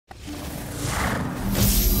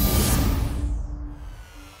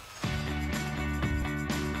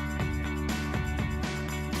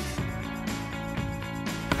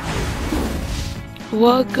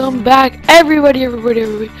Welcome back, everybody,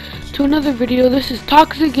 to another video. This is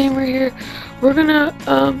Toxic Gamer here. We're gonna,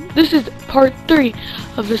 this is part 3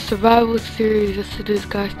 of the survival series. Yes, it is,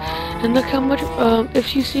 guys. And look how much,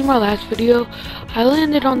 if you see my last video, I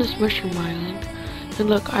landed on this mushroom island. And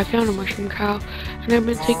look, I found a mushroom cow, and I've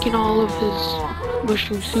been taking all of his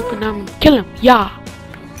mushroom soup, and I'm gonna kill him. Yeah,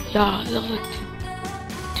 that was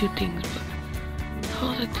like two things, but that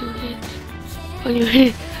was like 2 hits.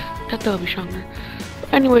 Anyway, I thought that would be stronger.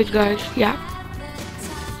 Anyways, guys, yeah.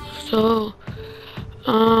 So,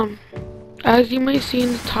 as you may see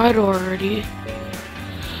in the title already,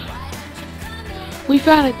 we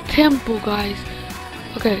found a temple, guys.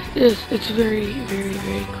 Okay, it's very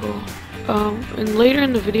cool. And later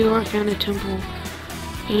in the video, I found a temple,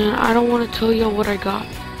 and I don't want to tell y'all what I got,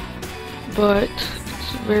 but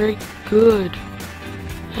it's very good.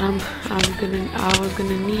 And I was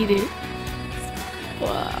gonna need it.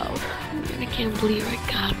 Wow. I can't believe I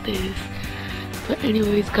got this. But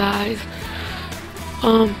anyways, guys,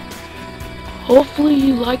 hopefully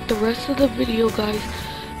you like the rest of the video, guys,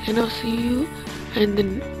 and I'll see you. And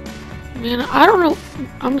then, man, I don't know,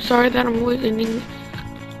 I'm sorry that I'm always ending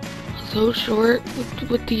so short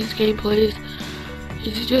with these gameplays.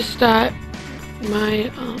 It's just that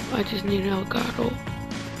I just need an Elgato.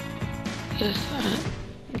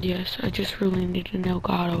 Yes, I just really need an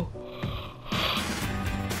Elgato.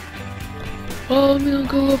 Oh, I'm gonna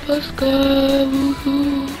go up a sky,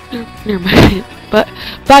 woohoo. Never mind. But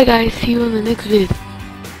bye, guys. See you in the next vid.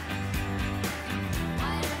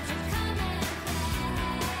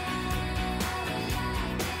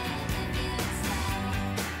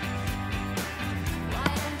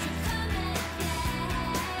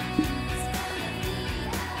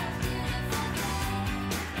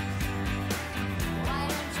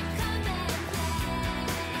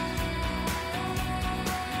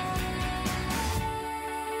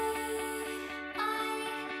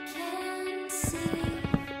 See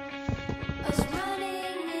us running.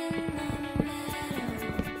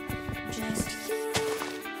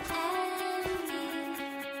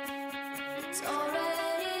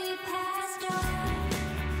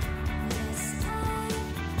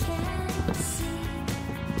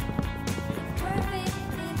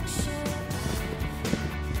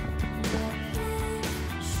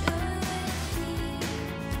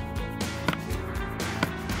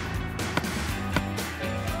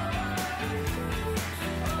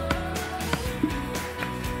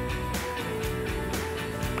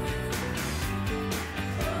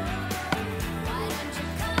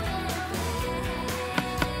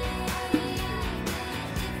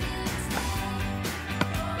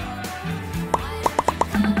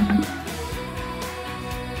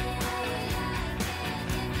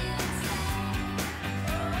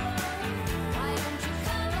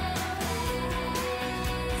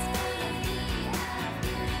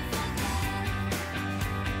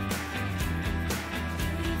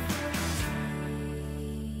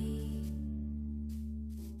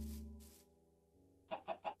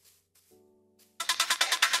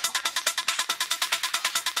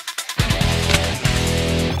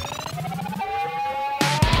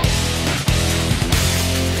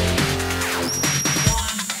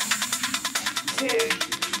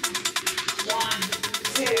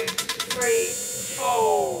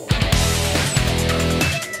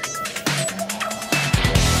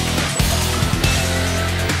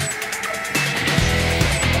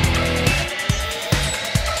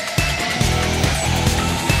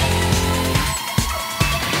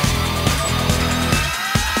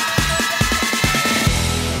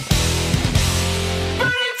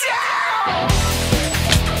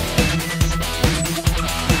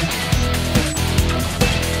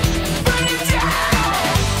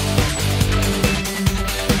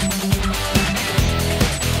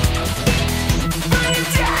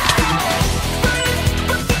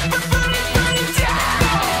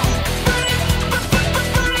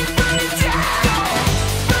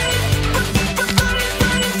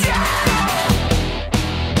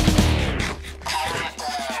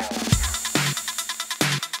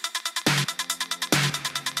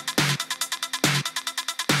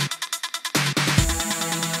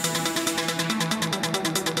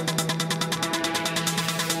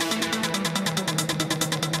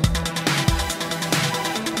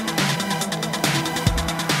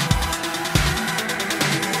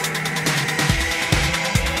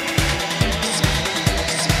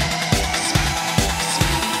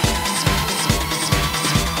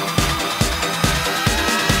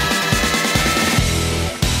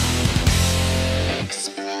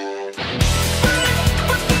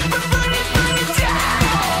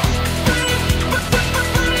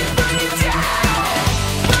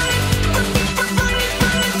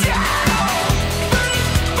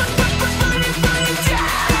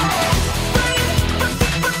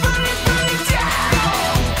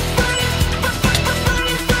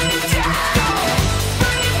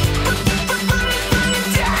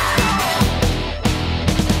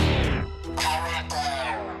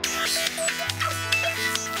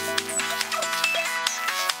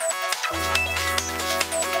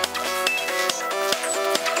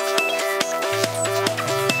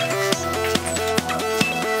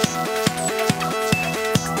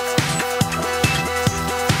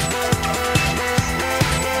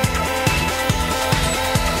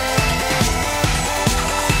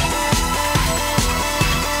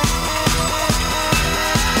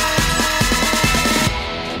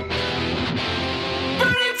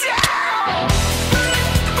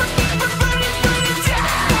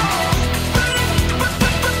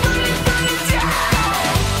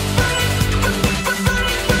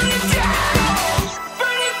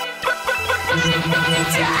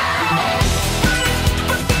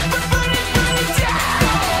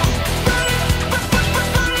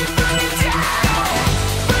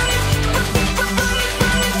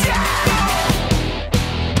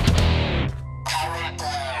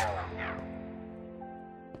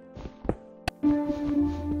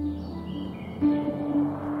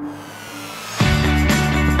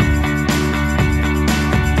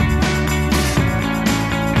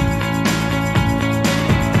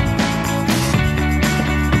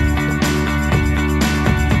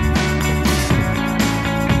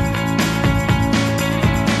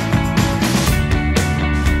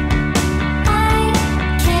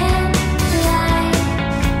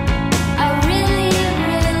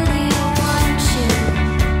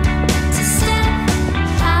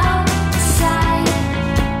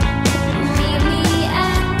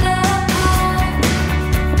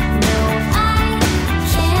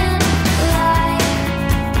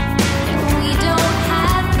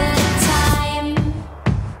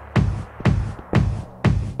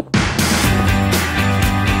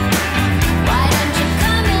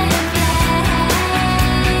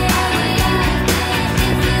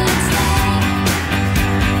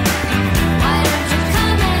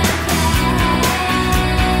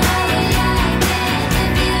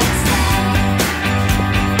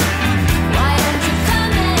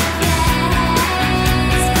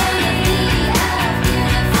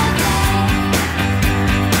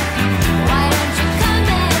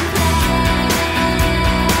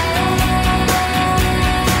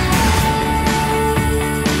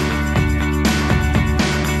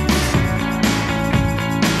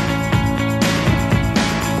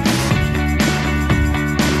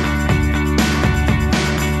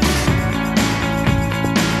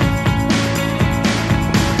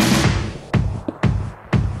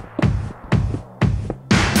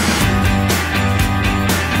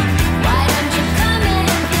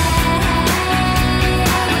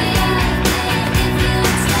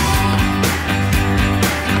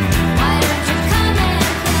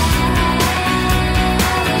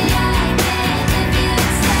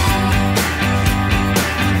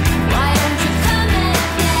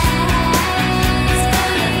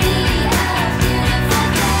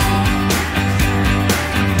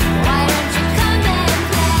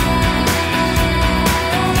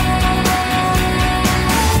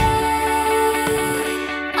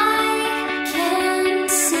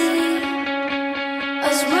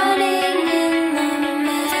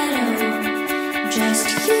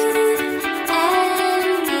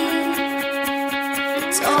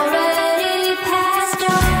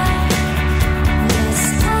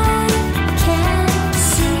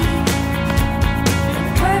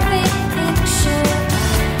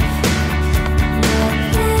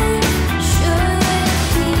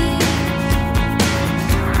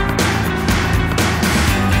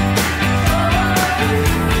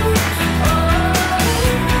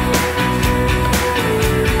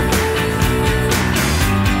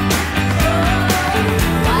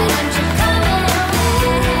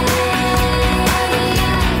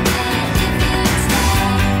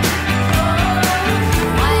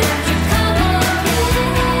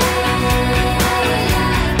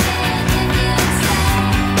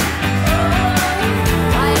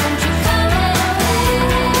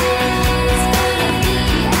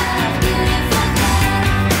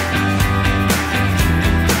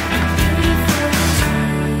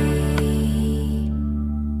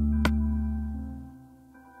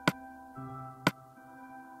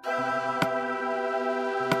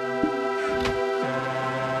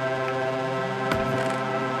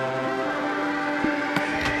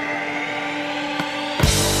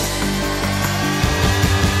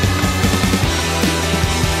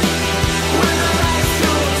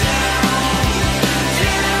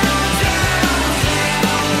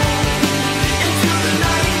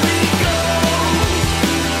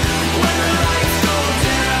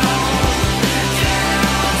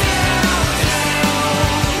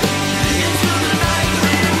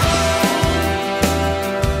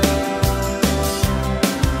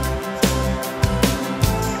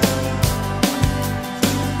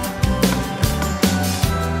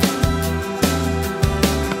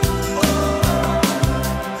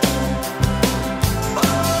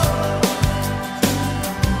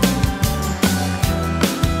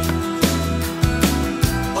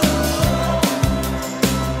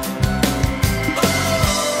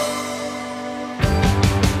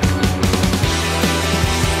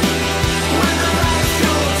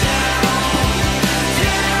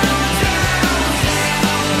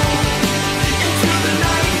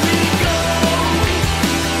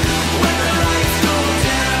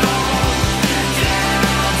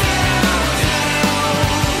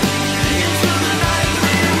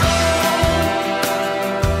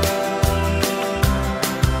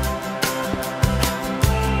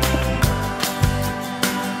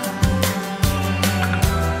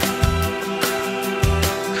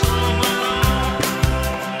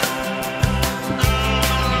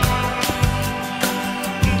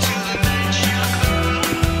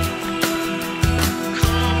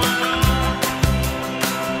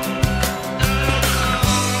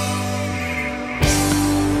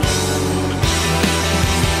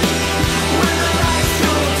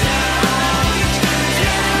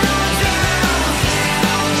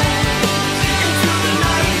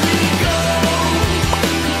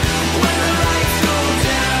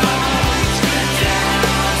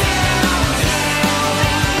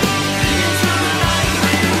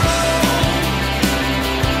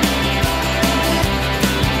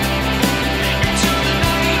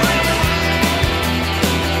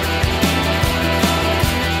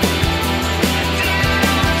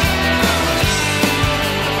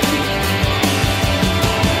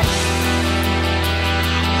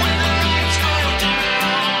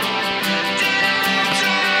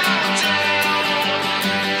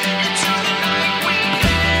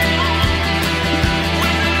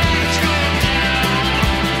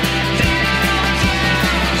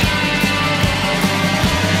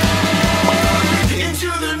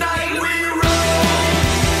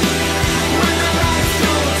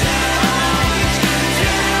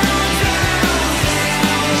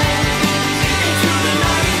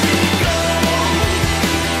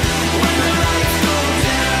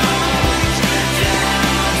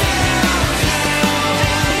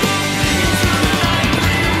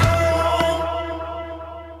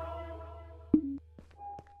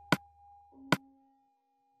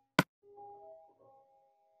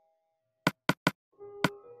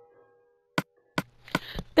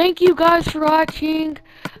 thank you guys for watching.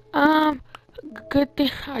 Good thing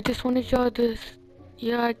I just wanted y'all to.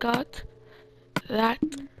 Yeah, I got that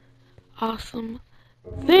awesome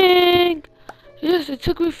thing. Yes, it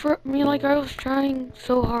took me like I was trying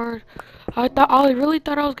so hard. I really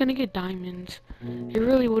thought I was gonna get diamonds. It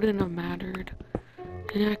really wouldn't have mattered,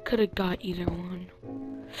 and I could have got either one.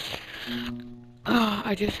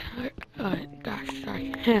 Gosh,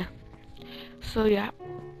 sorry. So yeah,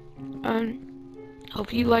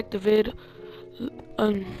 hope you liked the vid.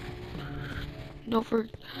 Um, don't for,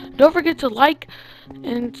 don't forget to like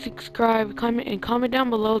and subscribe, comment down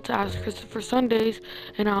below to ask Christopher Sundays,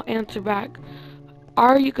 and I'll answer back.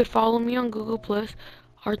 Or you could follow me on Google Plus,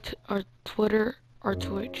 or Twitter, or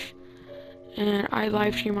Twitch. And I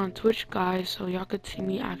live stream on Twitch, guys, so y'all could see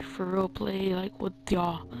me act for real play, like with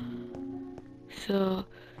y'all. So,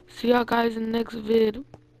 see y'all guys in the next vid.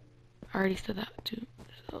 I already said that too.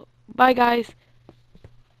 So, bye guys.